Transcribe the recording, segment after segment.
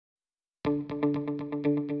Hello,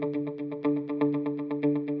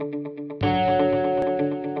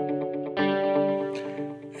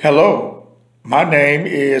 my name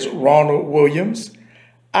is Ronald Williams.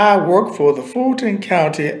 I work for the Fulton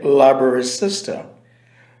County Library System.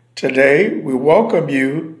 Today, we welcome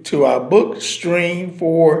you to our book stream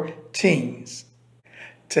for teens.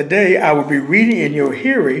 Today, I will be reading in your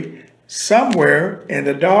hearing Somewhere in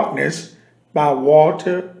the Darkness by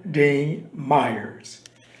Walter Dean Myers.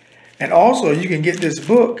 And also, you can get this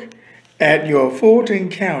book at your Fulton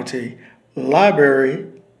County Library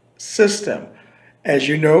System. As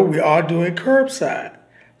you know, we are doing curbside.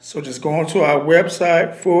 So just go onto our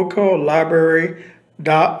website,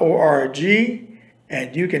 fulcolibrary.org,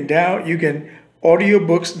 and you can order your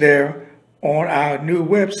books there on our new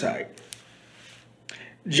website.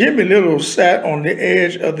 Jimmy Little sat on the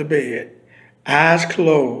edge of the bed, eyes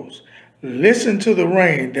closed, listened to the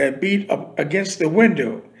rain that beat up against the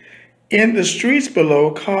window. In the streets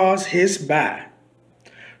below, cars hissed by.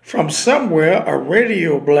 From somewhere, a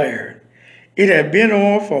radio blared. It had been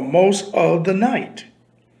on for most of the night.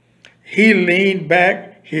 He leaned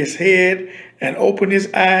back his head and opened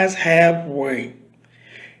his eyes halfway.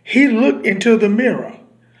 He looked into the mirror.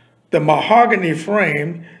 The mahogany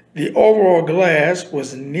frame, the overall glass,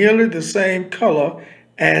 was nearly the same color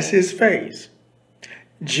as his face.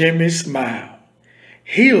 Jimmy smiled.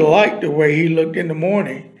 He liked the way he looked in the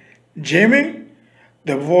morning. "Jimmy?"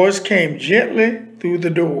 The voice came gently through the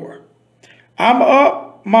door. "I'm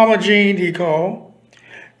up, Mama Jean," he called.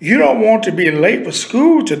 "You don't want to be late for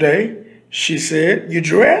school today," she said. "You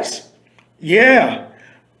dressed?" "Yeah."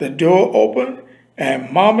 The door opened and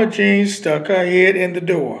Mama Jean stuck her head in the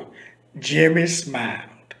door. Jimmy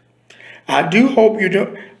smiled. I do hope you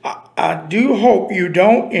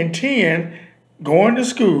don't intend going to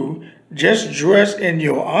school just dressed in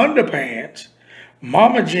your underpants."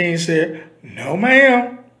 Mama Jean said, "No,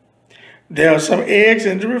 ma'am. There are some eggs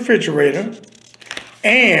in the refrigerator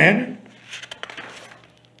and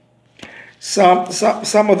some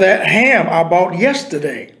of that ham I bought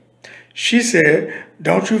yesterday." She said,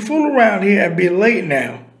 "Don't you fool around here and be late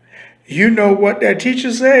now. You know what that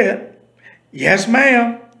teacher said." "Yes,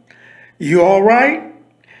 ma'am." "You all right?"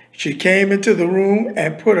 She came into the room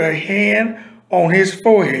and put her hand on his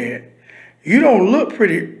forehead. "You don't look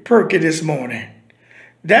pretty perky this morning."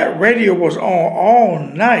 "That radio was on all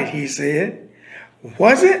night," he said.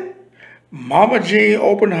 "Was it?" Mama Jean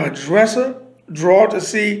opened her dresser drawer to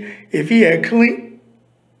see if he had clean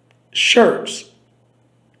shirts.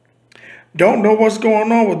 "Don't know what's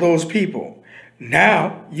going on with those people.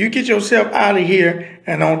 Now, you get yourself out of here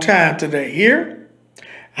and on time today. Here?"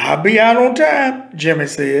 "I'll be out on time," Jimmy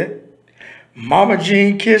said. Mama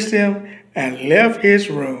Jean kissed him and left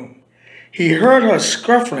his room. He heard her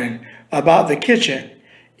scuffling about the kitchen.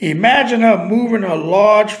 Imagine her moving her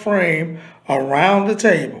large frame around the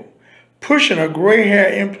table, pushing her gray hair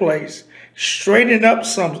in place, straightening up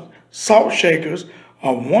some salt shakers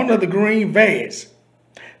on one of the green vases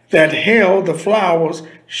that held the flowers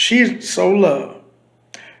she so loved.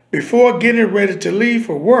 Before getting ready to leave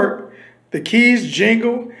for work, the keys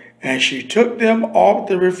jingled and she took them off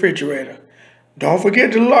the refrigerator. "Don't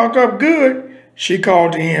forget to lock up good," she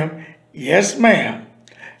called to him. "Yes, ma'am."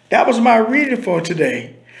 That was my reading for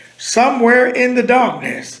today. Somewhere in the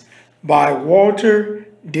Darkness by Walter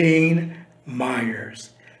Dean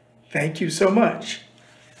Myers. Thank you so much.